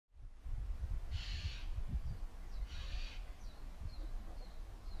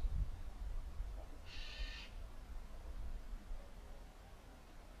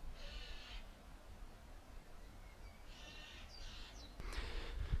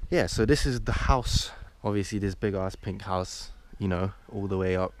yeah, so this is the house. Obviously, this big ass pink house, you know, all the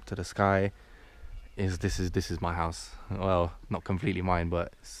way up to the sky. This is my house. Well, not completely mine,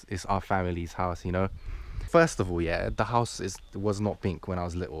 but it's our family's house, you know. First of all, yeah, the house was not pink when I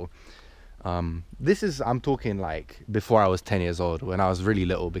was little. This is, I'm talking like before I was 10 years old, when I was really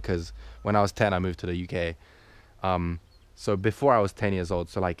little, because when I was 10 I moved to the UK. So before I was 10 years old,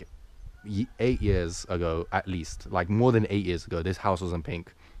 so like 8 years ago at least, like more than 8 years ago, this house wasn't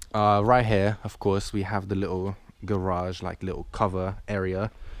pink. Right here, of course, we have the little garage, like little cover area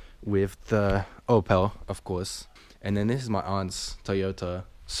with the Opel, of course. And then this is my aunt's Toyota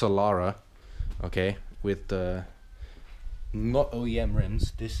Solara, okay, with the not OEM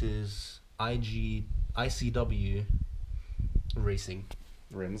rims. This is ICW racing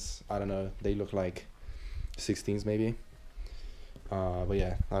rims. I don't know, they look like 16s maybe. But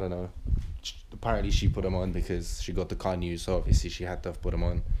yeah, I don't know. Apparently she put them on because she got the car new, so obviously she had to have put them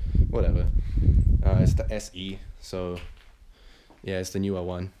on. Whatever. It's the SE, so yeah, it's the newer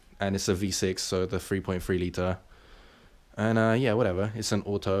one, and it's a V6, so the 3.3 liter. And yeah, whatever. It's an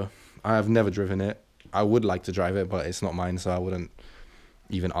auto. I have never driven it. I would like to drive it, but it's not mine, so I wouldn't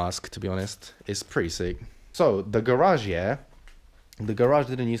even ask, to be honest. It's pretty sick. So the garage, yeah, the garage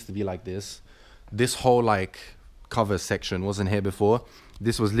didn't used to be like this. This whole like cover section wasn't here before.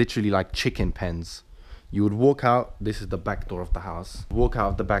 This was literally like chicken pens. You would walk out, this is the back door of the house, walk out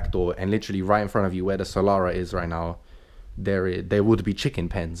of the back door, and literally right in front of you where the Solara is right now, there would be chicken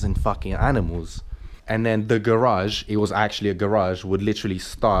pens and fucking animals. And then the garage, it was actually a garage, would literally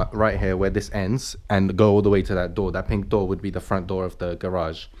start right here where this ends and go all the way to that door. That pink door would be the front door of the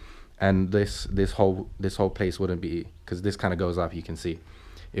garage. And this whole place wouldn't be, because this kind of goes up, you can see.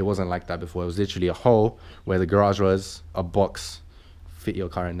 It wasn't like that before. It was literally a hole where the garage was, a box, fit your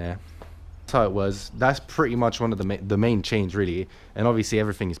car in there. That's how it was. That's pretty much one of the main change, really. And obviously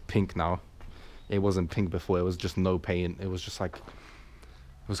everything is pink now. It wasn't pink before. It was just no paint. It was just like,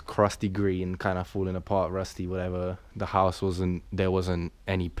 it was crusty green, kind of falling apart, rusty, whatever. The house there wasn't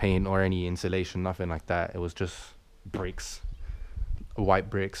any paint or any insulation, nothing like that. It was just bricks, white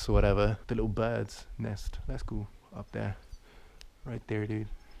bricks, whatever. The little bird's nest, that's cool, up there, right there, dude.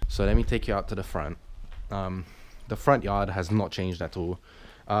 So let me take you out to the front. The front yard has not changed at all.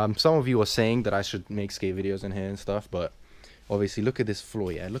 Some of you were saying that I should make skate videos in here and stuff, but obviously look at this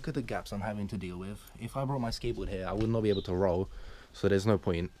floor, yeah, look at the gaps I'm having to deal with. If I brought my skateboard here, I would not be able to roll, so there's no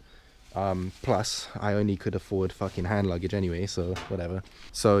point. Plus I only could afford fucking hand luggage anyway, so whatever.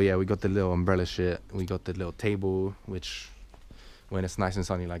 So yeah, we got the little umbrella shit, we got the little table, which when it's nice and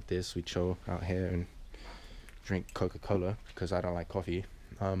sunny like this, we chill out here and drink Coca-Cola because I don't like coffee.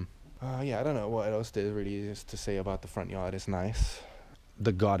 Yeah, I don't know what else there really is to say about the front yard. It's nice.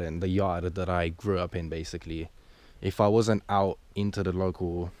 The garden, the yard that I grew up in, basically. If I wasn't out into the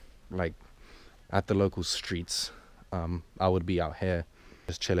local, like at the local streets, I would be out here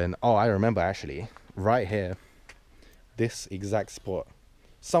just chilling. Oh, I remember actually, right here, this exact spot,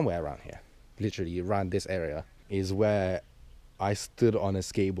 somewhere around here, literally around this area, is where I stood on a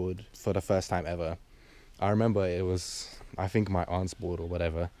skateboard for the first time ever. I remember it was, I think, my aunt's board or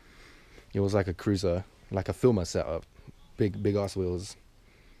whatever. It was like a cruiser, like a filmer setup, big ass wheels,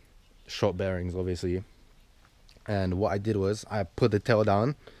 short bearings obviously. And what I did was I put the tail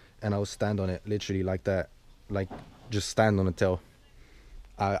down and I would stand on it literally like that, like just stand on the tail.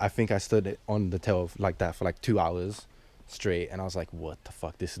 I think I stood on the tail like that for like 2 hours straight, and I was like, what the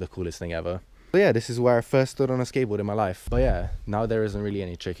fuck, this is the coolest thing ever. But yeah, this is where I first stood on a skateboard in my life. But yeah, now there isn't really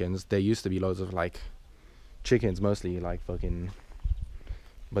any chickens. There used to be loads of like chickens, mostly like fucking,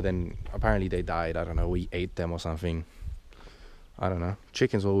 but then apparently they died. I don't know, we ate them or something. I don't know.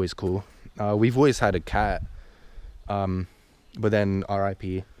 Chickens were always cool. We've always had a cat, but then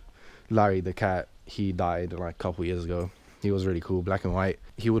RIP Larry the cat, he died like a couple years ago. He was really cool, black and white.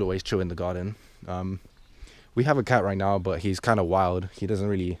 He would always chill in the garden. We have a cat right now, but he's kind of wild. He doesn't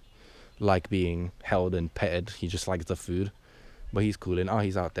really like being held and petted. He just likes the food, but he's cool. And oh,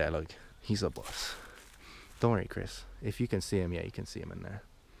 he's out there, look, he's a boss. Don't worry, Chris, if you can see him, yeah, you can see him in there.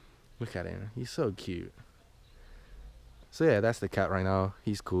 Look at him, he's so cute. So yeah, that's the cat right now.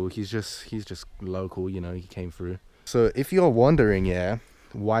 He's cool. He's just local, you know, he came through. So if you're wondering, yeah,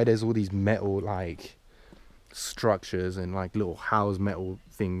 why there's all these metal like structures and like little house metal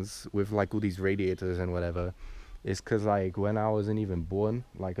things with like all these radiators and whatever, it's because like when I wasn't even born,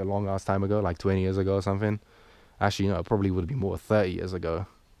 like a long ass time ago, like 20 years ago or something, actually no, it probably would be more, 30 years ago,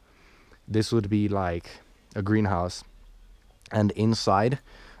 this would be like a greenhouse, and inside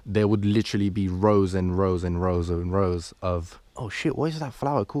there would literally be rows and rows and rows and rows of, oh shit, what is that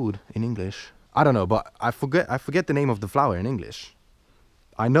flower called in English? I don't know, but I forget the name of the flower in English.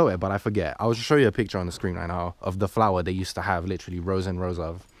 I know it, but I forget. I'll just show you a picture on the screen right now of the flower they used to have literally rows and rows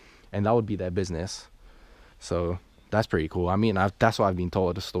of, and that would be their business. So that's pretty cool. I mean, that's what I've been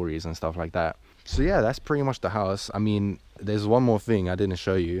told, the stories and stuff like that. So yeah, that's pretty much the house. I mean, there's one more thing I didn't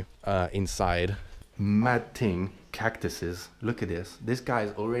show you inside. Mad thing, cactuses. Look at this. This guy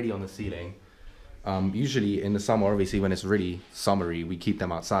is already on the ceiling. Usually in the summer, obviously when it's really summery, we keep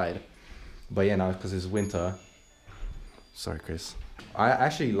them outside. But yeah, now because it's winter. Sorry, Chris. I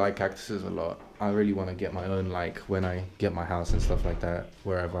actually like cactuses a lot. I really want to get my own, like when I get my house and stuff like that,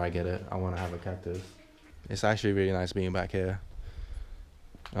 wherever I get it, I want to have a cactus. It's actually really nice being back here.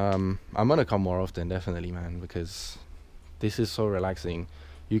 I'm gonna come more often, definitely, man, because this is so relaxing.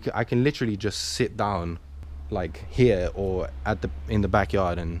 I can literally just sit down like here or in the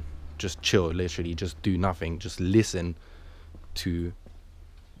backyard and just chill, literally just do nothing, just listen to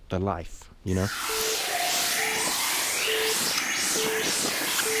the life, you know.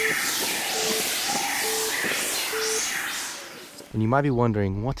 And you might be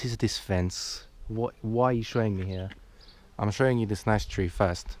wondering, what is this fence? Why are you showing me here? I'm showing you this nice tree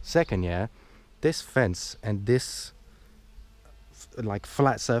first. Second, yeah, this fence and this like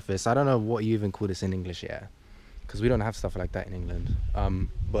flat surface, I don't know what you even call this in English, yeah, because we don't have stuff like that in England.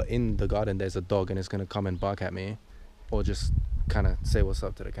 But in the garden there's a dog and it's gonna come and bark at me, or just kind of say what's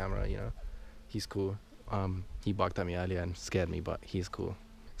up to the camera, you know. He's cool. He barked at me earlier and scared me, but he's cool.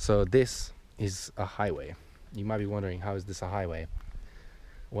 So this is a highway. You might be wondering, how is this a highway?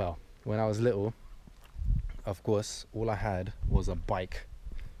 Well, when I was little, of course, all I had was a bike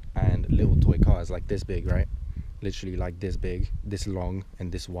and little toy cars like this big, right? Literally like this big, this long,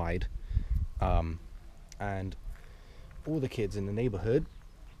 and this wide. And all the kids in the neighborhood,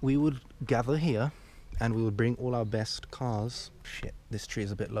 we would gather here and we would bring all our best cars. Shit, this tree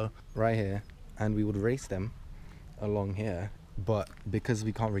is a bit low. Right here. And we would race them along here. But because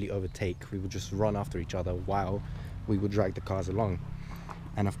we can't really overtake, we would just run after each other while we would drag the cars along.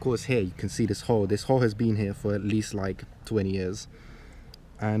 And of course here you can see this hole. This hole has been here for at least like 20 years.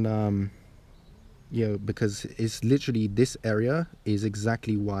 And yeah, because it's literally, this area is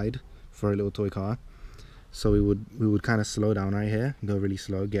exactly wide for a little toy car. So we would kind of slow down right here, go really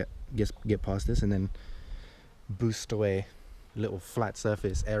slow, get past this, and then boost away. Little flat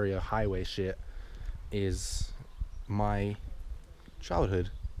surface area highway shit is my childhood,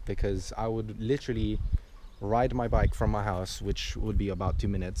 because I would literally ride my bike from my house, which would be about 2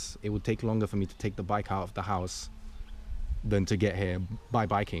 minutes. It would take longer for me to take the bike out of the house than to get here by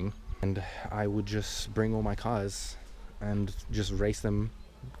biking. And I would just bring all my cars and just race them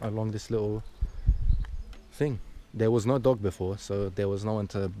along this little thing. There was no dog before, so there was no one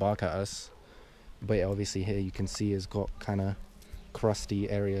to bark at us. But yeah, obviously here you can see it's got kind of crusty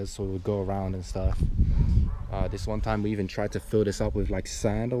areas, so we would go around and stuff. This one time we even tried to fill this up with like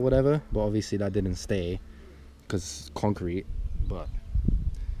sand or whatever, but obviously that didn't stay because it's concrete. But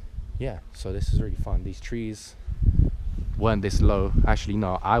yeah, so this is really fun. These trees weren't this low. Actually,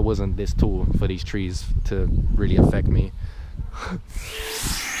 no, I wasn't this tall for these trees to really affect me.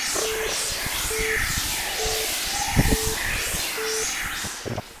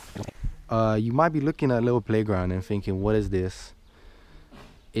 You might be looking at a little playground and thinking, what is this?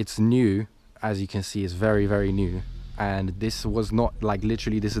 It's new. As you can see, it's very, very new. And this was not, like,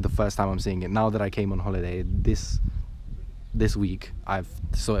 literally this is the first time I'm seeing it. Now that I came on holiday this week, I've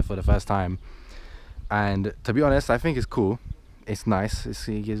saw it for the first time. And to be honest, I think it's cool. It's nice.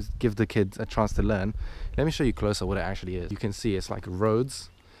 It gives the kids a chance to learn. Let me show you closer what it actually is. You can see it's like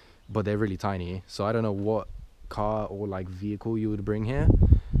roads, but they're really tiny. So I don't know what car or like vehicle you would bring here,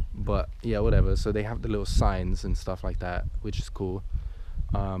 but yeah, whatever. So they have the little signs and stuff like that, which is cool.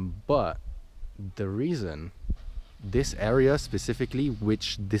 But the reason this area specifically,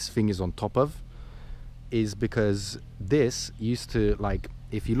 which this thing is on top of, is because this used to, like,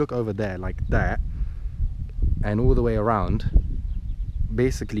 if you look over there like that and all the way around,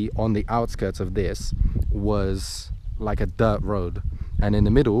 basically on the outskirts of this was like a dirt road, and in the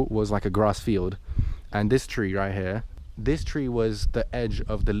middle was like a grass field. And this tree right here, this tree was the edge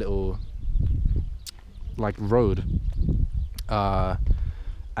of the little like road,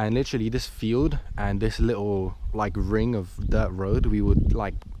 and literally this field and this little like ring of dirt road, we would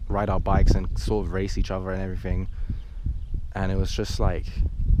like ride our bikes and sort of race each other and everything. And it was just like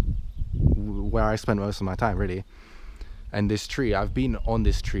where I spent most of my time, really. And this tree, I've been on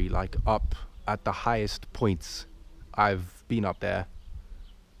this tree, like up at the highest points. I've been up there,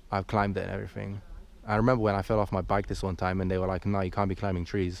 I've climbed it and everything. I remember when I fell off my bike this one time and they were like, no, you can't be climbing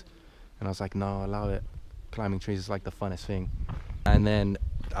trees. And I was like, no, allow it. Climbing trees is like the funnest thing. And then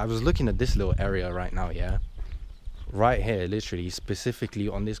I was looking at this little area right now, yeah, right here, literally, specifically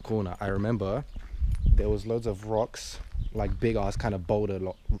on this corner, I remember there was loads of rocks, like big ass kind of boulder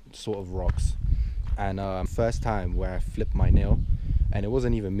sort of rocks. And first time where I flipped my nail, and it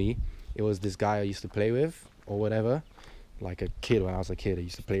wasn't even me, it was this guy I used to play with or whatever, like a kid. When I was a kid, I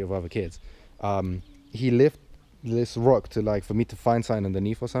used to play with other kids. He lifted this rock to, like, for me to find something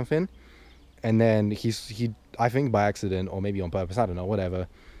underneath or something, and then he I think by accident or maybe on purpose, I don't know, whatever,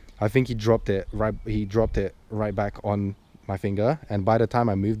 I think he dropped it right back on my finger, and by the time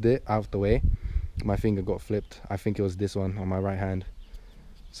I moved it out of the way, my finger got flipped. I think it was this one on my right hand.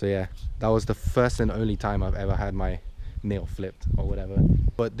 So yeah, that was the first and only time I've ever had my nail flipped or whatever.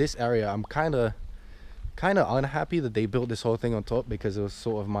 But this area, I'm kind of unhappy that they built this whole thing on top, because it was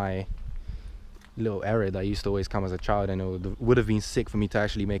sort of my little area that I used to always come as a child, and it would have been sick for me to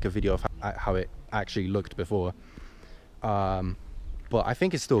actually make a video of how it actually looked before. But I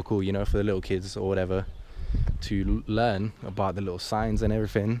think it's still cool, you know, for the little kids or whatever to learn about the little signs and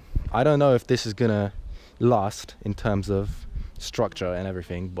everything. I don't know if this is gonna last in terms of structure and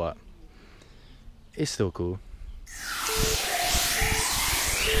everything, but it's still cool.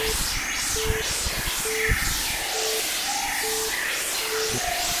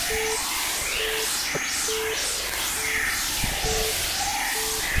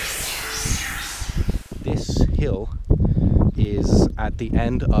 This hill is at the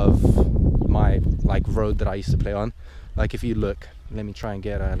end of my, like, road that I used to play on. Like, if you look, let me try and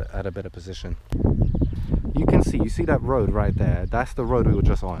get at a better position. You see that road right there? That's the road we were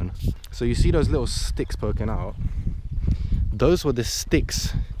just on. So you see those little sticks poking out? Those were the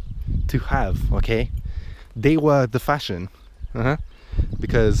sticks to have, okay? They were the fashion.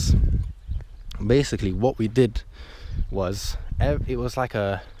 Because basically what we did was, it was like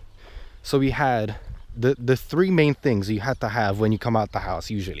a, so we had the three main things you had to have when you come out the house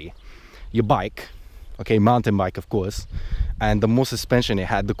usually. Your bike, okay, mountain bike of course, and the more suspension it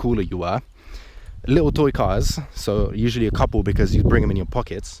had, the cooler you were. Little toy cars, so usually a couple, because you bring them in your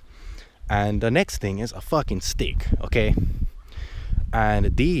pockets. And the next thing is a fucking stick, okay?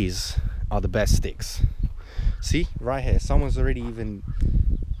 And these are the best sticks. See, right here, someone's already even,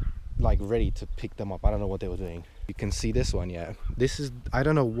 like, ready to pick them up. I don't know what they were doing. You can see this one, yeah. This is, I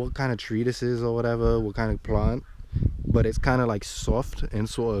don't know what kind of tree this is or whatever, what kind of plant, but it's kind of like soft and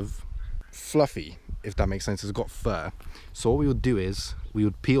sort of fluffy, if that makes sense. It's got fur. So what we would do is we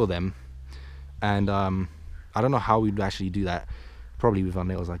would peel them, and I don't know how we'd actually do that, probably with our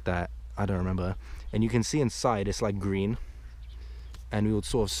nails like that, I don't remember. And you can see inside it's like green, and we would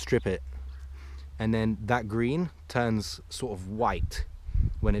sort of strip it, and then that green turns sort of white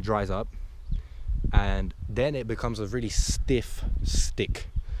when it dries up, and then it becomes a really stiff stick,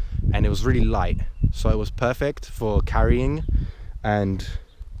 and it was really light, so it was perfect for carrying. And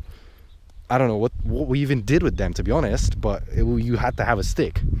I don't know what we even did with them, to be honest, but you had to have a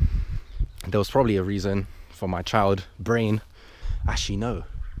stick. There was probably a reason for my child brain. Actually, no.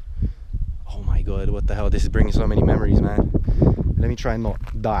 Oh my god, what the hell? This is bringing so many memories, man. Let me try and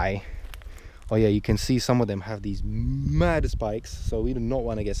not die. Oh yeah, you can see some of them have these mad spikes, so we do not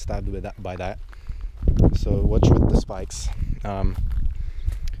want to get stabbed with that, by that. So watch with the spikes.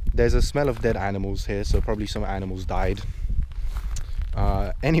 There's a smell of dead animals here, so probably some animals died.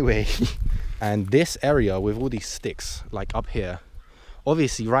 Anyway, and this area with all these sticks, like up here,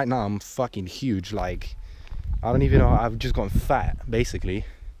 obviously right now I'm fucking huge, like I don't even know, I've just gotten fat basically.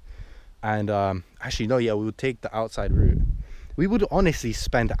 And actually no, yeah, we would take the outside route. We would honestly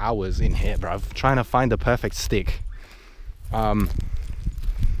spend hours in here, bruv, trying to find the perfect stick. So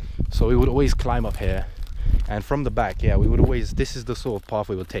we would always climb up here, and from the back, yeah, we would always, this is the sort of path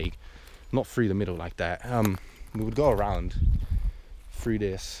we would take, not through the middle like that. We would go around through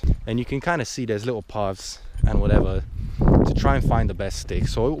this, and you can kind of see there's little paths and whatever to try and find the best stick.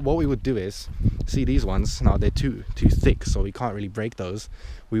 So what we would do is, see these ones, now they're too thick, so we can't really break those.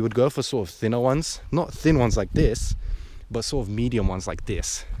 We would go for sort of thinner ones, not thin ones like this, but sort of medium ones like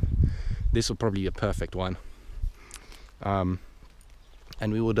this. This would probably be a perfect one. And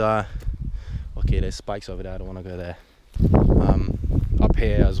we would okay, there's spikes over there, I don't want to go there. Up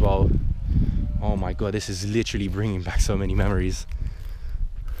here as well. Oh my god, this is literally bringing back so many memories.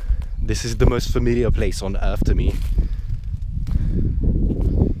 This is the most familiar place on earth to me.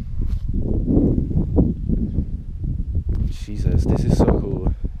 Jesus, this is so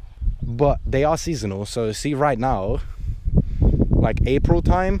cool. But they are seasonal, so see right now, like April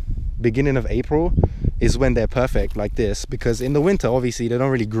time, beginning of April is when they're perfect like this, because in the winter obviously they don't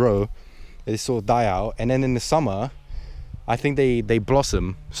really grow, they sort of die out, and then in the summer I think they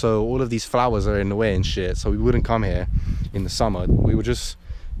blossom, so all of these flowers are in the way and shit, so we wouldn't come here in the summer. We would just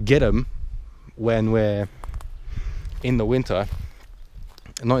get them when we're in the winter,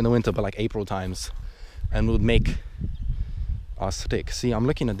 not in the winter, but like April times, and would make our stick. See, I'm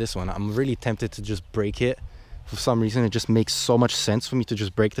looking at this one. I'm really tempted to just break it. For some reason, it just makes so much sense for me to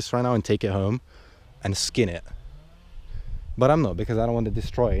just break this right now and take it home and skin it. But I'm not, because I don't want to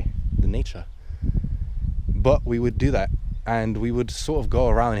destroy the nature. But we would do that, and we would sort of go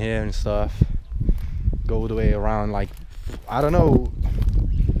around here and stuff, go all the way around. Like, I don't know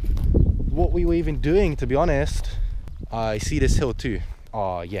what we were even doing, to be honest. I see this hill too.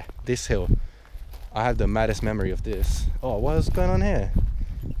 Oh yeah, this hill. I have the maddest memory of this. Oh, what's going on here?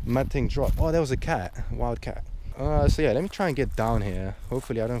 Mad thing dropped. Oh, there was a cat, wild cat. So yeah, let me try and get down here.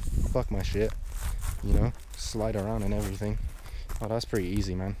 Hopefully I don't fuck my shit, you know, slide around and everything. Oh, that's pretty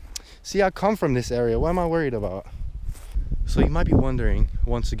easy, man. See, I come from this area. What am I worried about? So you might be wondering,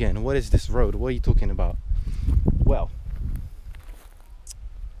 once again, what is this road? What are you talking about? Well,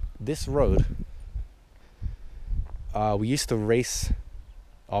 this road, we used to race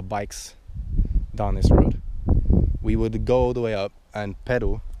our bikes down this road. We would go all the way up and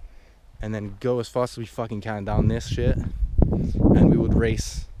pedal, and then go as fast as we fucking can down this shit, and we would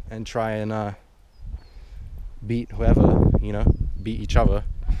race and try and beat whoever, you know, beat each other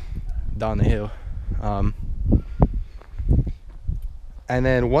down the hill. And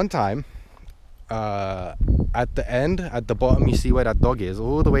then one time, at the end, at the bottom, you see where that dog is,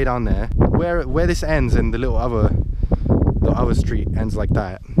 all the way down there, where this ends and the other street ends like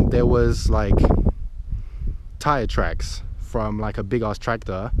that, there was like tire tracks from like a big ass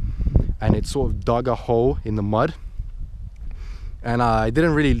tractor, and it sort of dug a hole in the mud, and I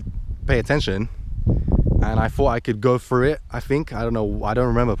didn't really pay attention, and I thought I could go through it. I don't know, I don't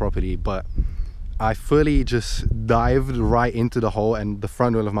remember properly, but I fully just dived right into the hole, and the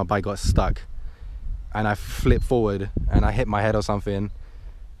front wheel of my bike got stuck, and I flipped forward and I hit my head or something,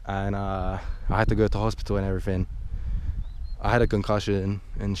 and I had to go to hospital and everything. I had a concussion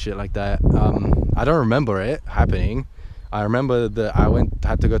and shit like that. I don't remember it happening. I remember that I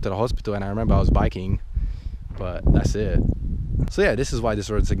had to go to the hospital, and I remember I was biking, but that's it. So yeah, this is why this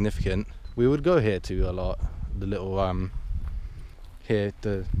road's significant. We would go here too a lot. The little here,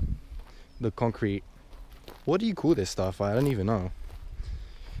 the concrete, what do you call this stuff? I don't even know.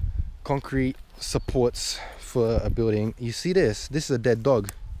 Concrete supports for a building. You see this? This is a dead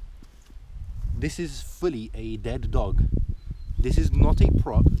dog. This is fully a dead dog. This is not a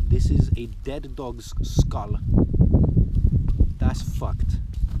prop. This is a dead dog's skull. That's fucked.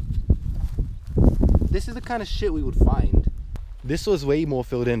 This is the kind of shit we would find. This was way more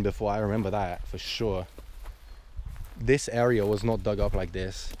filled in before, I remember that for sure. This area was not dug up like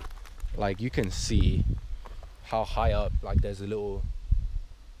this. Like, you can see how high up, like there's a little.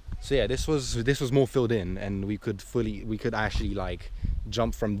 So yeah, this was more filled in, and we could actually like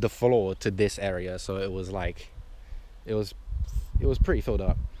jump from the floor to this area. So it was like, it was pretty filled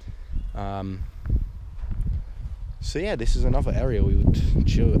up. So yeah, this is another area we would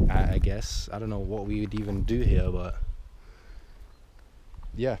chill at, I guess. I don't know what we would even do here, but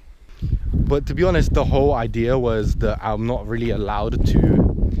yeah. But to be honest, the whole idea was that I'm not really allowed to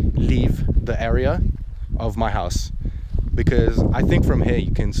leave the area of my house, because I think from here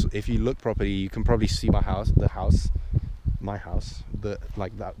you can, if you look properly, you can probably see my house,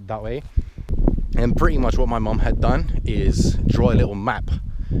 like that way. And pretty much what my mom had done is draw a little map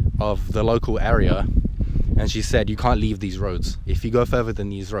of the local area, and she said, you can't leave these roads. If you go further than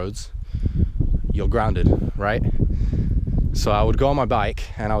these roads, you're grounded, right? So I would go on my bike,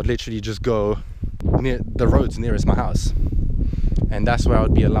 and I would literally just go near the roads nearest my house, and that's where I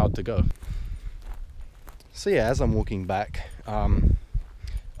would be allowed to go. So yeah, as I'm walking back,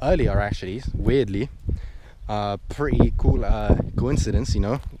 earlier actually, weirdly, pretty cool coincidence, you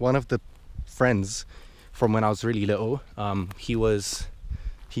know, one of the friends from when I was really little,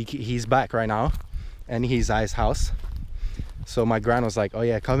 he's back right now, and he's at his house. So my gran was like, oh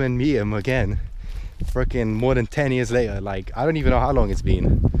yeah, come and meet him again. Freaking more than 10 years later, like I don't even know how long it's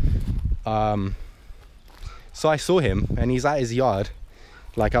been. So I saw him, and he's at his yard,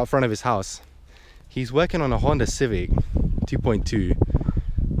 like out front of his house. He's working on a Honda Civic 2.2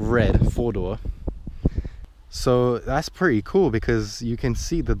 red 4-door. So that's pretty cool, because you can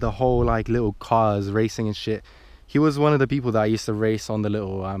see that the whole like little cars racing and shit. He was one of the people that I used to race on the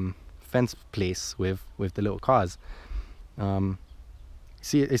little fence place with the little cars.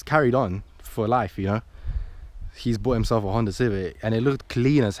 See, it's carried on for life, you know. He's bought himself a Honda Civic, and it looked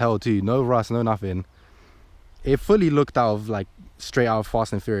clean as hell too, no rust, no nothing. It fully looked out of like straight out of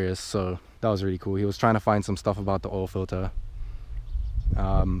Fast and Furious, so that was really cool. He was trying to find some stuff about the oil filter.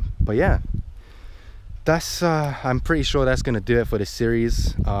 But yeah, that's I'm pretty sure that's gonna do it for this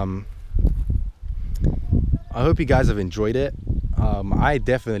series. I hope you guys have enjoyed it. I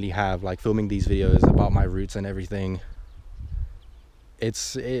definitely have, like, filming these videos about my roots and everything.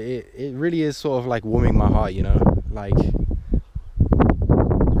 It really is sort of like warming my heart, you know, like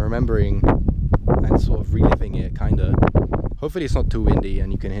remembering and sort of reliving it, kinda. Hopefully it's not too windy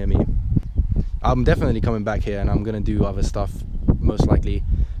and you can hear me. I'm definitely coming back here and I'm gonna do other stuff most likely,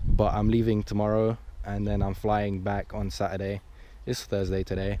 but I'm leaving tomorrow and then I'm flying back on Saturday. It's Thursday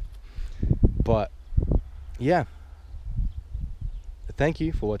today, but yeah, thank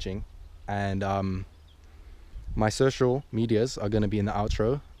you for watching, and my social medias are going to be in the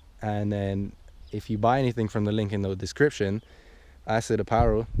outro, and then if you buy anything from the link in the description,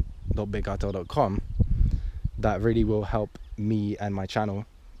 acidapparel.bigcartel.com, that really will help me and my channel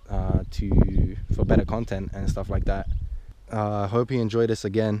for better content and stuff like that. Hope you enjoy this.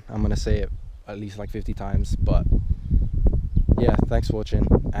 Again, I'm going to say it at least like 50 times, but yeah, thanks for watching,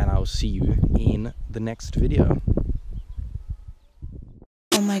 and I'll see you in the next video.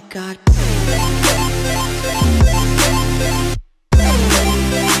 Oh my God.